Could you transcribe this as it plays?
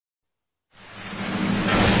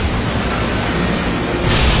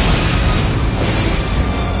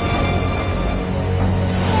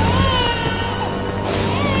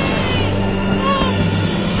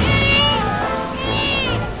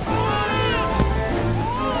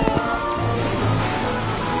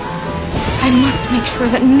must make sure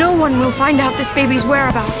that no one will find out this baby's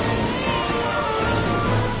whereabouts.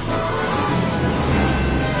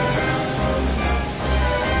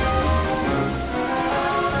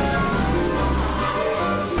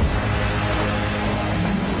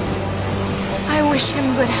 I wish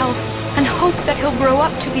him good health and hope that he'll grow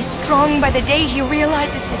up to be strong by the day he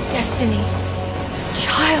realizes his destiny.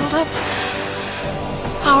 Child of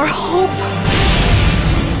our hope.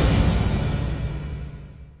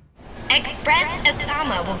 Express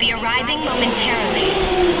Asama will be arriving momentarily.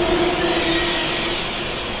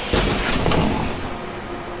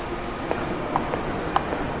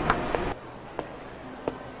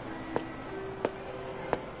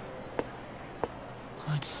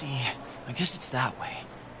 Let's see. I guess it's that way.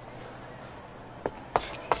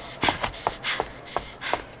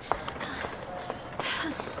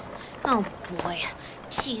 Oh boy.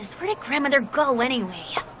 Jeez, where did Grandmother go anyway?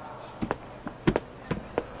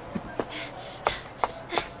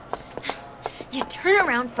 You turn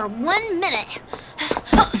around for 1 minute.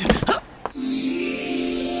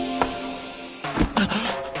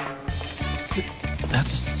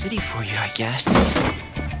 That's a city for you, I guess.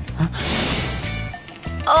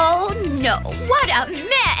 Oh no, what a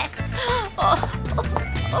mess!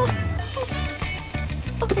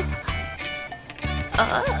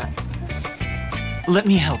 Let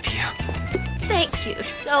me help you. Thank you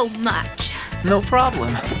so much. No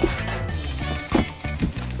problem.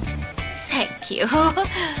 Thank you.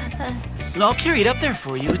 I'll carry it up there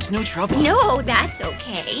for you. It's no trouble. No, that's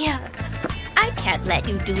okay. I can't let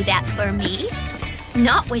you do that for me.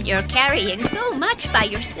 Not when you're carrying so much by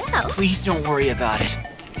yourself. Please don't worry about it.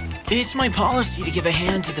 It's my policy to give a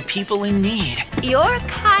hand to the people in need. Your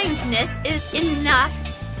kindness is enough.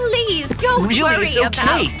 Please don't Really, worry it's okay.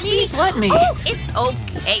 about me. Please let me. Oh, it's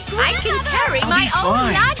okay. I can carry I'll my be own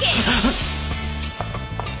fine. luggage.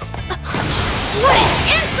 What an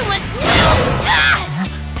insolent little...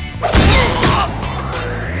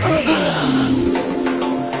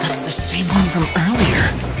 That's the same one from earlier.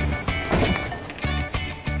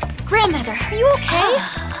 Grandmother, are you okay?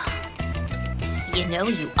 You know,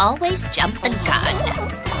 you always jump the gun.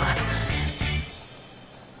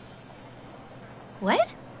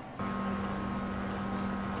 What?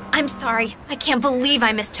 I'm sorry. I can't believe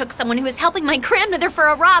I mistook someone who was helping my grandmother for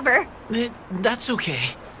a robber. That's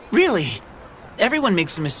okay. Really. Everyone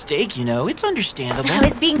makes a mistake, you know. It's understandable. I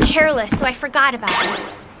was being careless, so I forgot about it.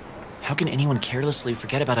 How can anyone carelessly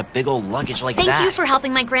forget about a big old luggage like that? Thank you for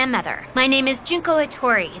helping my grandmother. My name is Junko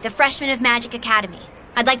Hattori, the freshman of Magic Academy.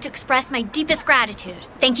 I'd like to express my deepest gratitude.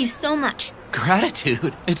 Thank you so much.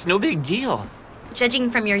 Gratitude? It's no big deal.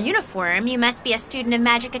 Judging from your uniform, you must be a student of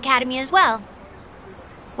Magic Academy as well.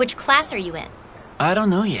 Which class are you in? I don't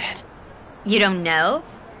know yet. You don't know?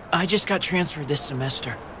 I just got transferred this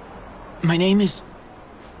semester. My name is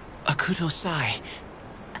Akuto Sai.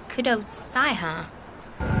 Akuto Sai, huh?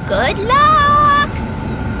 Good luck!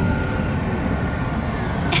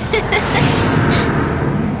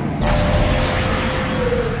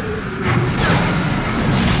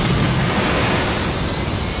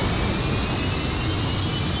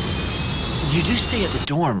 You do stay at the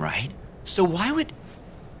dorm, right? So why would...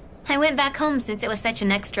 I went back home since it was such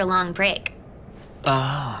an extra long break.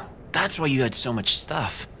 Oh, that's why you had so much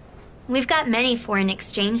stuff. We've got many foreign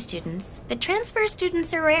exchange students, but transfer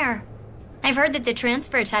students are rare. I've heard that the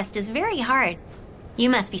transfer test is very hard. You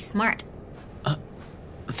must be smart.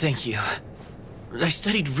 Thank you. I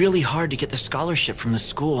studied really hard to get the scholarship from the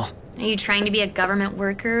school. Are you trying to be a government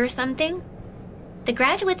worker or something? The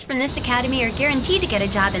graduates from this academy are guaranteed to get a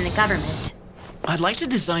job in the government. I'd like to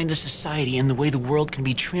design the society in the way the world can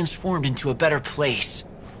be transformed into a better place.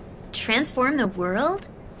 Transform the world?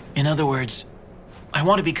 In other words, I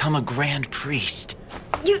want to become a grand priest.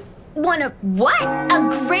 You want a what? A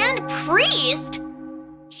grand priest?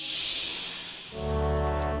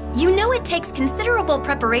 You know it takes considerable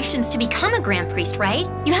preparations to become a grand priest, right?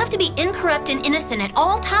 You have to be incorrupt and innocent at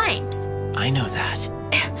all times. I know that.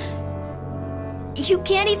 You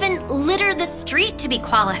can't even litter the street to be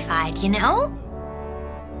qualified, you know?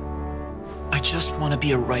 I just want to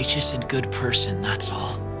be a righteous and good person, that's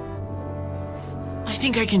all. I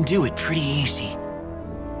think I can do it pretty easy.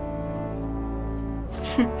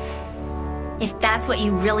 If that's what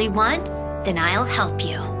you really want, then I'll help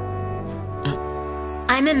you.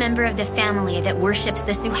 I'm a member of the family that worships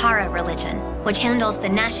the Suhara religion, which handles the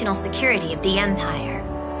national security of the Empire.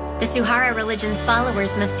 The Suhara religion's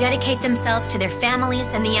followers must dedicate themselves to their families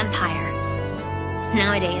and the Empire.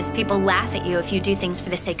 Nowadays, people laugh at you if you do things for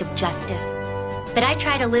the sake of justice. But I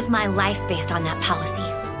try to live my life based on that policy.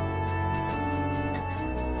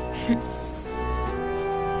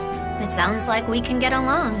 It sounds like we can get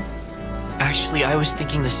along. Actually, I was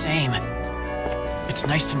thinking the same. It's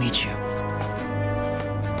nice to meet you.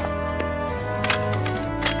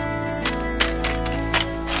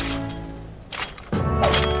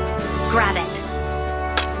 Grab it.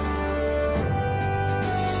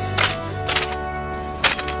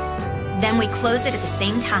 Then we close it at the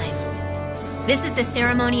same time. This is the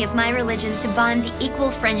ceremony of my religion to bond the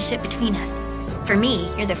equal friendship between us. For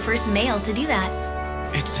me, you're the first male to do that.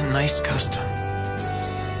 It's a nice custom.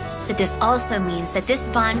 But this also means that this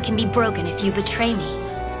bond can be broken if you betray me.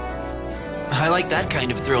 I like that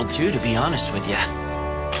kind of thrill too, to be honest with you.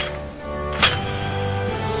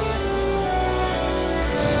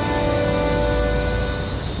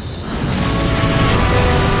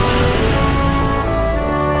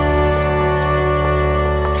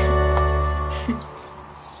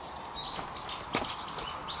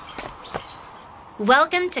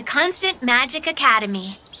 Welcome to Constant Magic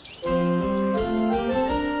Academy.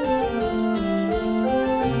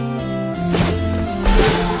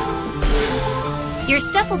 Your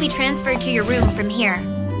stuff will be transferred to your room from here.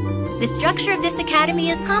 The structure of this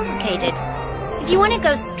academy is complicated. If you want to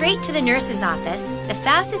go straight to the nurse's office, the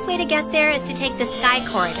fastest way to get there is to take the Sky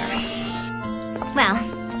Corridor. Well,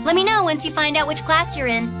 let me know once you find out which class you're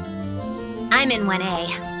in. I'm in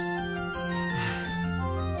 1A.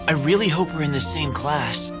 I really hope we're in the same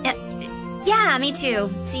class. Yeah, me too.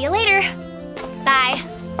 See you later. Bye.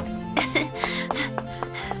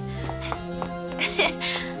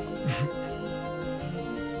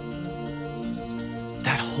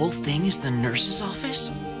 That whole thing is the nurse's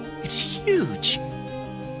office? It's huge.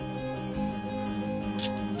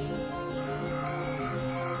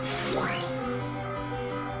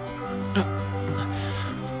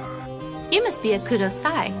 You must be Akudo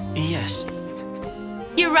Sai. Yes.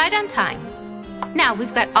 You're right on time. Now,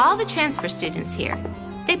 we've got all the transfer students here.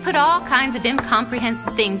 They put all kinds of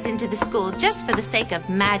incomprehensive things into the school just for the sake of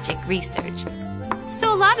magic research.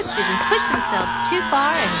 So a lot of students push themselves too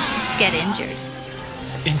far and get injured.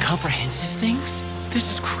 Incomprehensive things?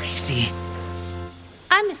 This is crazy.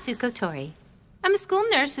 I'm Masuko Tori. I'm a school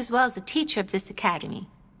nurse as well as a teacher of this academy.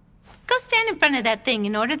 Go stand in front of that thing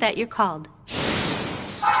in order that you're called.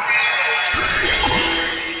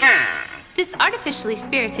 This artificially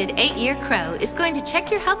spirited 8-year crow is going to check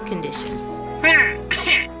your health condition.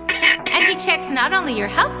 And he checks not only your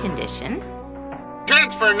health condition...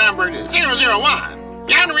 Transfer number 001,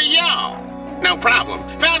 Yanri Yo. No problem.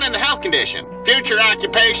 Found in the health condition. Future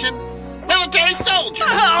occupation, military soldier.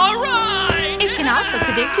 All right! It can also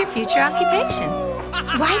predict your future occupation.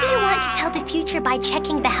 Why do you want to tell the future by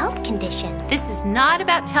checking the health condition? This is not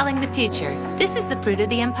about telling the future. This is the fruit of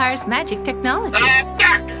the Empire's magic technology.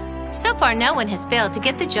 Doctor. So far, no one has failed to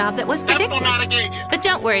get the job that was predicted. But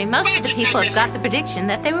don't worry, most of the people have got the prediction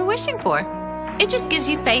that they were wishing for. It just gives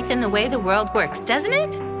you faith in the way the world works, doesn't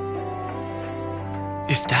it?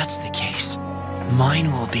 If that's the case,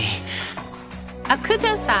 mine will be...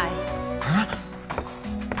 Akuto Sai. Huh?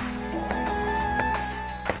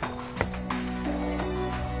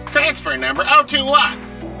 Transfer number 021,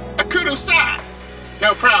 Akudo Sai.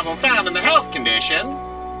 No problem. Found in the health condition.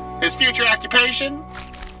 His future occupation,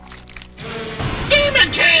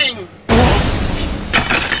 Demon King!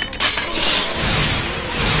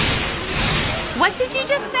 What did you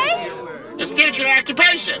just say? His future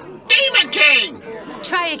occupation, Demon King!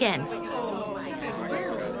 Try again.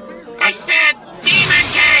 I said Demon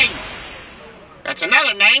King! That's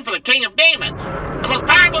another name for the King of Demons, the most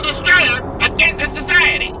powerful destroyer against the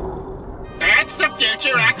society. That's the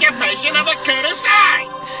future occupation of Akudo Sai!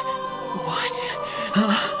 What?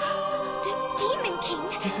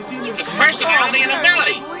 His personality and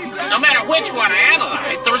ability. No matter which one I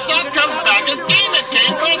analyze, the result comes back as Demon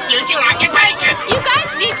King for his future occupation. You guys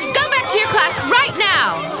need to go back to your class right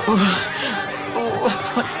now.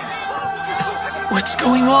 What's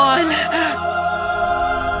going on?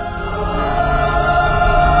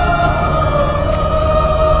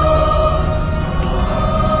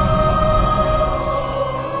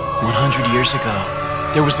 Years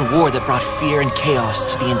ago, there was a war that brought fear and chaos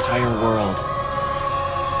to the entire world.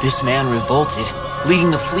 This man revolted,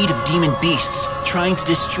 leading the fleet of demon beasts, trying to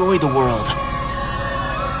destroy the world.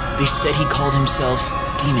 They said he called himself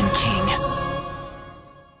Demon King.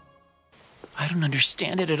 I don't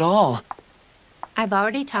understand it at all. I've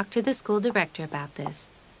already talked to the school director about this,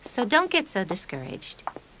 so don't get so discouraged.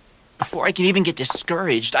 Before I can even get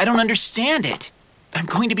discouraged, I don't understand it. I'm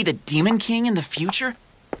going to be the Demon King in the future?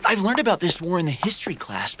 I've learned about this war in the history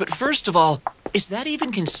class, but first of all, is that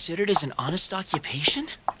even considered as an honest occupation?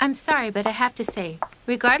 I'm sorry, but I have to say,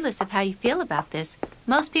 regardless of how you feel about this,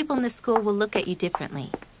 most people in the school will look at you differently.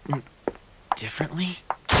 differently?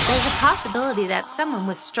 There's a possibility that someone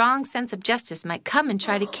with strong sense of justice might come and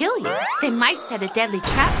try to kill you. They might set a deadly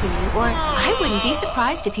trap for you, or I wouldn't be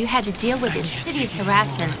surprised if you had to deal with insidious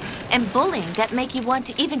harassments and bullying that make you want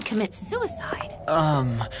to even commit suicide.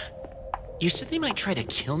 You said they might try to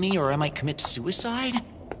kill me or I might commit suicide?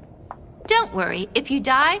 Don't worry, if you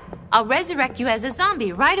die, I'll resurrect you as a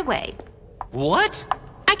zombie right away. What?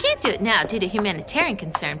 I can't do it now due to humanitarian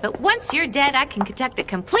concern, but once you're dead, I can conduct a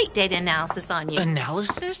complete data analysis on you.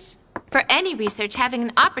 Analysis? For any research, having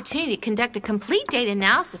an opportunity to conduct a complete data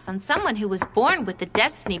analysis on someone who was born with the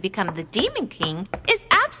destiny to become the Demon King is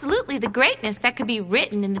absolutely the greatness that could be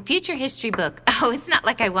written in the future history book. Oh, it's not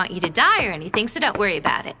like I want you to die or anything, so don't worry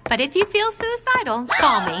about it. But if you feel suicidal,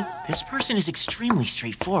 call me. This person is extremely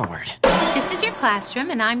straightforward. This is your classroom,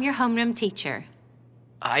 and I'm your homeroom teacher.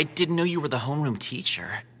 I didn't know you were the homeroom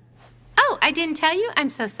teacher. Oh, I didn't tell you? I'm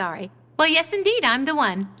so sorry. Well, yes, indeed, I'm the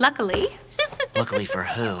one. Luckily. Luckily for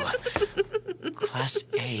who? Class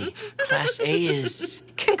A. Class A is...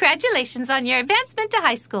 Congratulations on your advancement to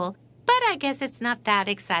high school. But I guess it's not that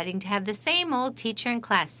exciting to have the same old teacher and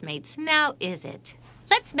classmates, now is it?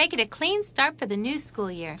 Let's make it a clean start for the new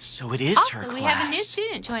school year. So it is also, her class. We have a new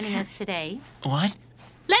student joining us today. What?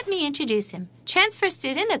 Let me introduce him. Transfer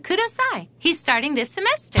student Akudo Sai. He's starting this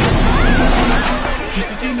semester. He's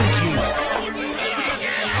the Demon King.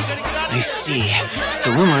 I see.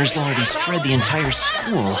 The rumors already spread the entire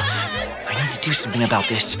school. I need to do something about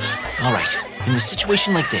this. All right, in a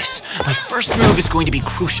situation like this, my first move is going to be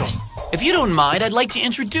crucial. If you don't mind, I'd like to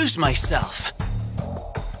introduce myself.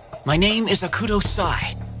 My name is Akudo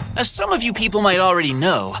Sai. As some of you people might already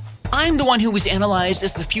know, I'm the one who was analyzed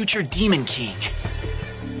as the future Demon King.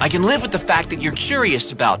 I can live with the fact that you're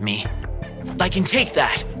curious about me. I can take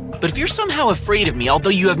that. But if you're somehow afraid of me, although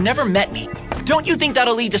you have never met me, don't you think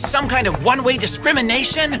that'll lead to some kind of one-way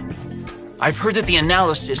discrimination? I've heard that the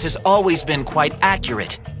analysis has always been quite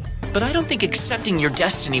accurate, but I don't think accepting your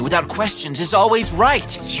destiny without questions is always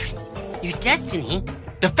right. Your destiny?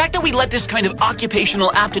 The fact that we let this kind of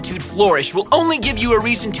occupational aptitude flourish will only give you a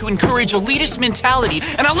reason to encourage elitist mentality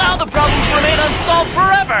and allow the problem to remain unsolved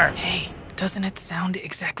forever! Hey, doesn't it sound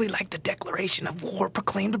exactly like the declaration of war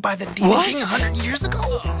proclaimed by the Demon King 100 years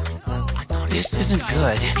ago? This isn't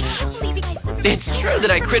good. It's true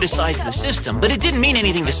that I criticized the system, but it didn't mean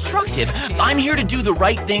anything destructive. I'm here to do the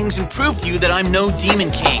right things and prove to you that I'm no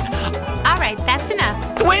Demon King. All right, that's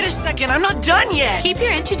enough. Wait a second, I'm not done yet! Keep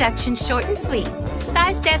your introduction short and sweet.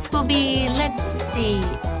 Sai's desk will be, let's see,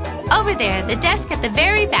 over there, the desk at the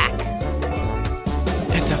very back.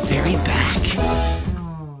 At the very back?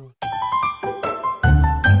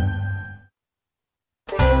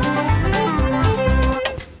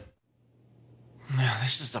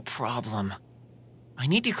 This is a problem. I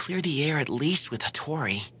need to clear the air at least with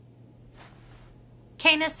Hattori.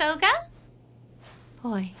 Kana Soga?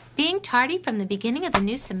 Boy, being tardy from the beginning of the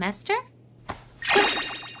new semester?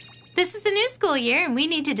 This is the new school year, and we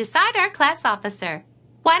need to decide our class officer.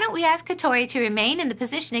 Why don't we ask Hattori to remain in the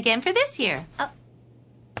position again for this year?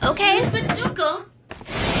 Okay, but Zuko,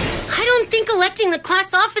 I don't think electing the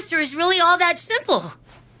class officer is really all that simple.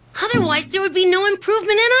 Otherwise, there would be no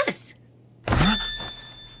improvement in us.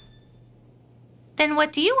 Then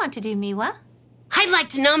what do you want to do, Miwa? I'd like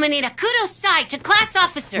to nominate Akudo Sai to class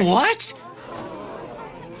officer. What?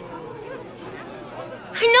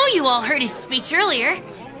 I know you all heard his speech earlier.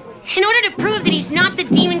 In order to prove that he's not the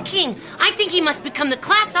Demon King, I think he must become the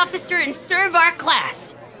class officer and serve our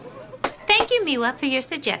class. Thank you, Miwa, for your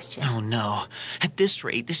suggestion. Oh no. At this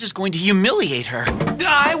rate, this is going to humiliate her.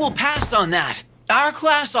 I will pass on that. Our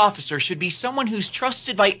class officer should be someone who's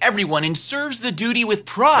trusted by everyone and serves the duty with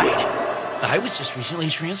pride. I was just recently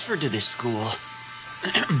transferred to this school.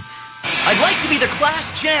 I'd like to be the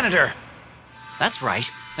class janitor. That's right.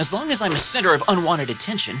 As long as I'm a center of unwanted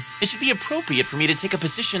attention, it should be appropriate for me to take a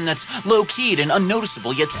position that's low-keyed and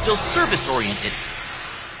unnoticeable, yet still service-oriented.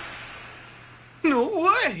 No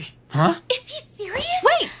way! Huh? Is he serious?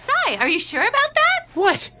 Wait, Sai, are you sure about that?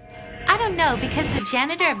 What? I don't know, because the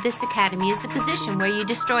janitor of this academy is a position where you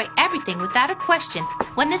destroy everything without a question,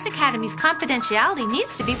 when this academy's confidentiality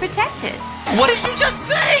needs to be protected. What did you just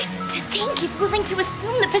say? To think he's willing to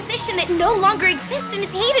assume the position that no longer exists and is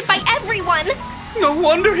hated by everyone. No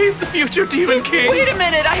wonder he's the future Demon King! Wait a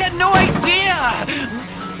minute, I had no idea!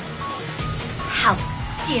 How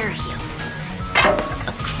dare you?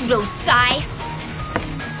 Akudo Sai!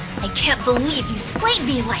 I can't believe you played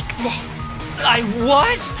me like this. I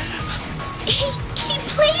what? He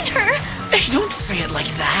played her! Hey, don't say it like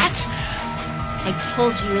that! I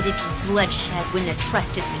told you it'd be bloodshed when the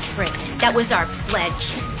trust is betrayed. That was our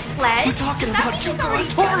pledge. pledge. We're talking about Junko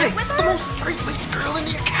Hattori, the most straight-laced girl in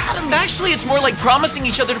the academy. Actually, it's more like promising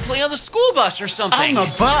each other to play on the school bus or something. On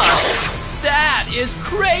the bus? That is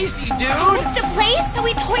crazy, dude! Promised to play, so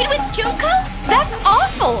we toyed with Junko? That's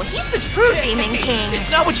awful. He's the true Demon King.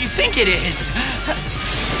 It's not what you think it is.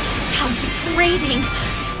 How degrading.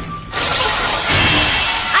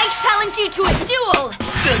 I challenge you to a duel.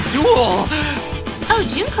 The duel? Oh,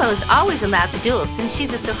 Junko's always allowed to duel since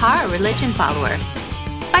she's a Suhara religion follower.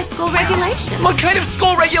 By school regulations. What kind of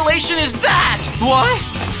school regulation is that? What?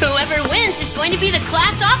 Whoever wins is going to be the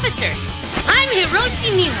class officer. I'm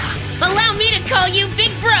Hiroshi Miwa. Allow me to call you Big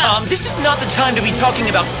Bro. This is not the time to be talking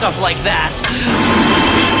about stuff like that.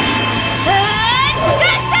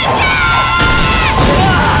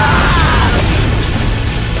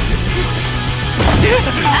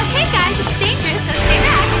 Okay, guys, it's dangerous, so stay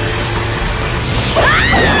back.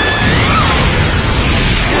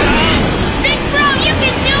 Big Bro, you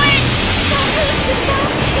can do it! Don't lose, Junko.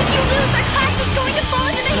 If you lose, our class is going to fall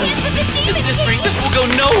into the hands of the Demon King. This will go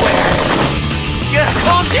nowhere. Yeah,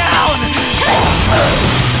 calm down.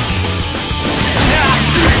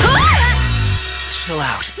 Chill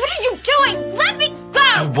out. What are you doing? Let me go!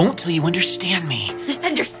 I won't till you understand me.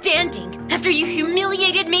 Misunderstanding. After you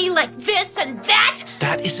humiliated me like this and that?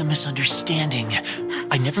 That is a misunderstanding.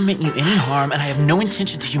 I never meant you any harm, and I have no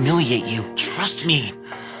intention to humiliate you. Trust me.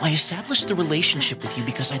 I established the relationship with you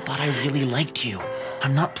because I thought I really liked you.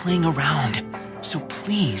 I'm not playing around. So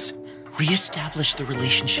please, re-establish the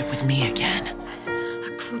relationship with me again.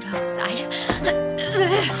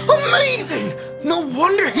 Amazing! No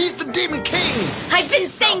wonder he's the Demon King! I've been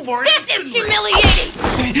saying this is humiliating!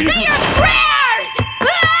 Say your prayers!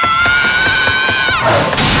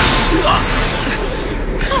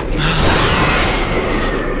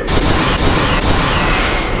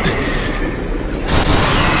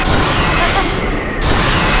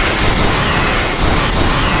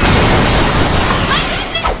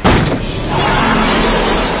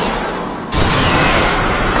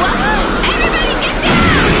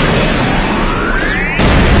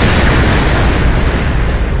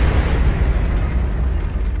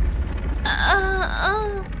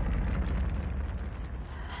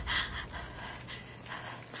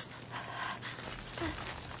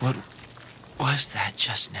 What was that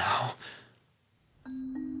just now?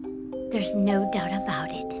 There's no doubt about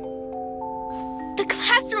it. The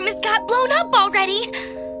classroom has got blown up already!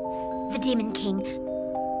 The Demon King.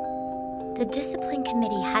 The Discipline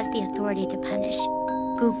Committee has the authority to punish.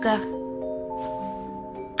 Guka.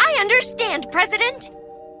 I understand, President!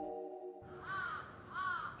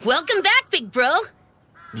 Welcome back, Big Bro.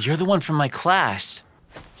 You're the one from my class.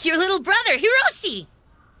 Your little brother, Hiroshi.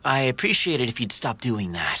 I appreciate it if you'd stop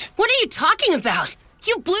doing that. What are you talking about?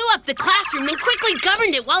 You blew up the classroom, then quickly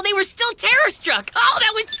governed it while they were still terror-struck. Oh,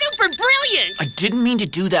 that was super brilliant! I didn't mean to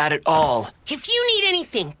do that at all. If you need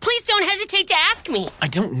anything, please don't hesitate to ask me. I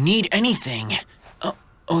don't need anything.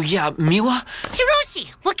 Oh yeah, Miwa? Hiroshi,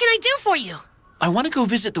 what can I do for you? I want to go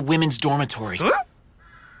visit the women's dormitory. Huh?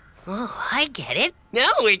 Oh, I get it. Now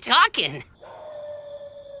we're talking.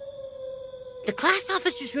 The class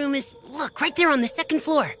officer's room is, look, right there on the second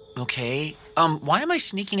floor. Okay. Why am I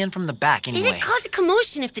sneaking in from the back anyway? It'd cause a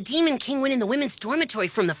commotion if the Demon King went in the women's dormitory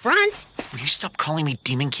from the front. Will you stop calling me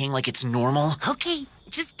Demon King like it's normal? Okay,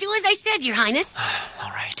 just do as I said, Your Highness.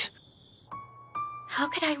 All right. How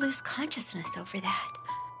could I lose consciousness over that?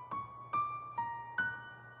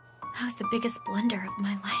 That was the biggest blunder of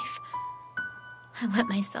my life. I let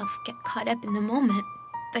myself get caught up in the moment,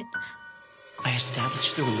 but... I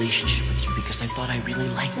established the relationship with you because I thought I really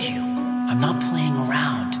liked you. I'm not playing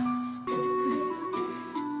around.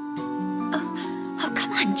 Oh,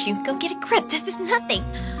 come on, Junko, get a grip. This is nothing.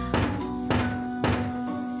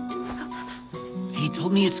 He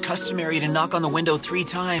told me it's customary to knock on the window 3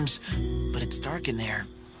 times, but it's dark in there.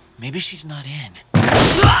 Maybe she's not in.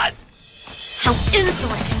 How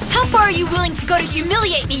insolent! How far are you willing to go to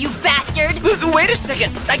humiliate me, you bastard? Wait a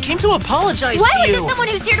second! I came to apologize Why to you! would someone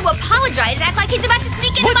who's here to apologize act like he's about to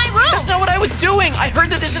sneak into my room? That's not what I was doing! I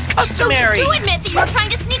heard that this is customary! So do admit that you were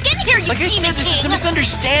trying to sneak in here, you like I Demon said, this King! is a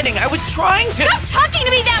misunderstanding! I was trying to— Stop talking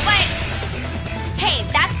to me that way! Hey,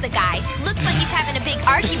 that's the guy. Looks like he's having a big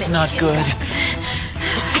argument. This is not with good.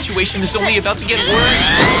 The situation is only about to get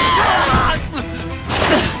worse.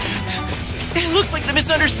 It looks like the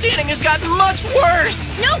misunderstanding has gotten much worse!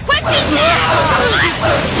 No questions!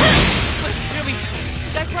 Ruby,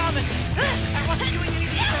 I promise. I wasn't doing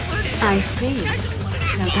anything perverted. I see.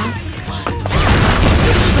 So that's the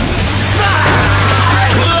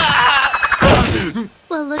one.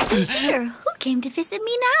 Well, looky here. Who came to visit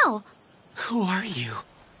me now? Who are you?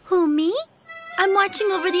 Who, me? I'm watching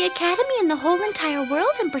over the academy and the whole entire world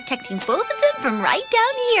and protecting both of them from right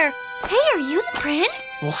down here. Hey, are you the prince?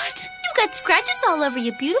 What? You've got scratches all over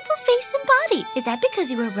your beautiful face and body. Is that because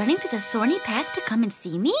you were running through the thorny path to come and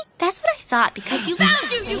see me? That's what I thought, because you found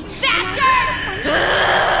you bastard!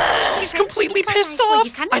 She's completely pissed off.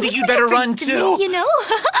 I think you'd better run too. You know?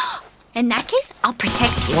 In that case, I'll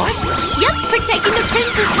protect you. What? Yep, protecting the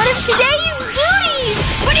prince is one of today's duties!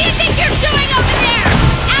 What do you think you're doing over there?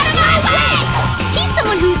 Out of my way! He's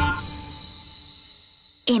someone who's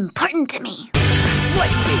important to me.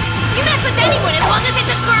 What? You mess with anyone as long as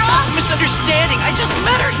it's a girl? It's a misunderstanding. I just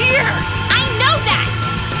met her here. I know that!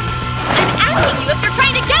 I'm asking you if you're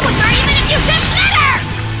trying to get with her even if you just met her!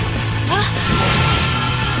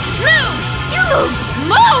 Move! You move!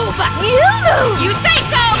 Move! You move! You say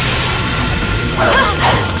so!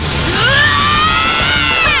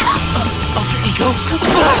 Alter ego.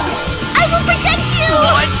 I will protect you!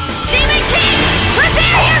 What? Demon King!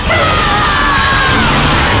 Prepare yourself!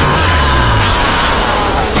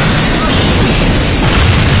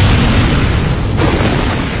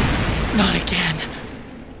 Not again.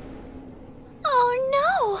 Oh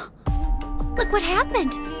no! Look what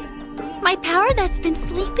happened. My power that's been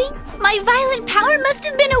sleeping? My violent power must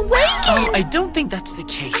have been awakened! I don't think that's the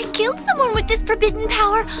case. I killed someone with this forbidden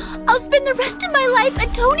power. I'll spend the rest of my life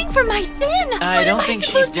atoning for my sin. I don't think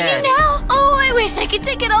she's What am I supposed to dead. do now? Oh, I wish I could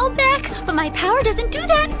take it all back, but my power doesn't do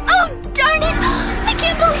that. Oh, darn it! I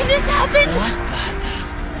can't believe this happened. What the?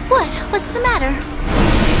 What? What's the matter?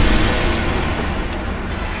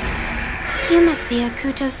 You must be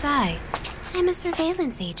Akuto Sai. I'm a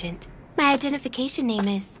surveillance agent. My identification name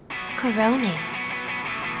is Korone.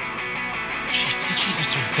 She said she's a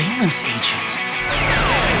surveillance agent.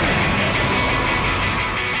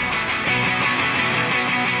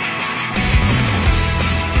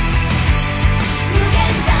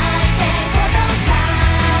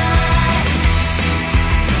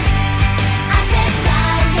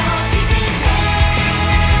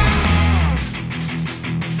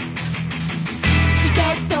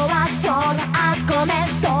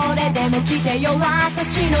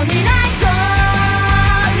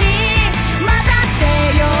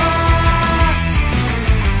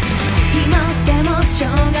今でもしょ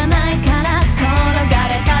うがないから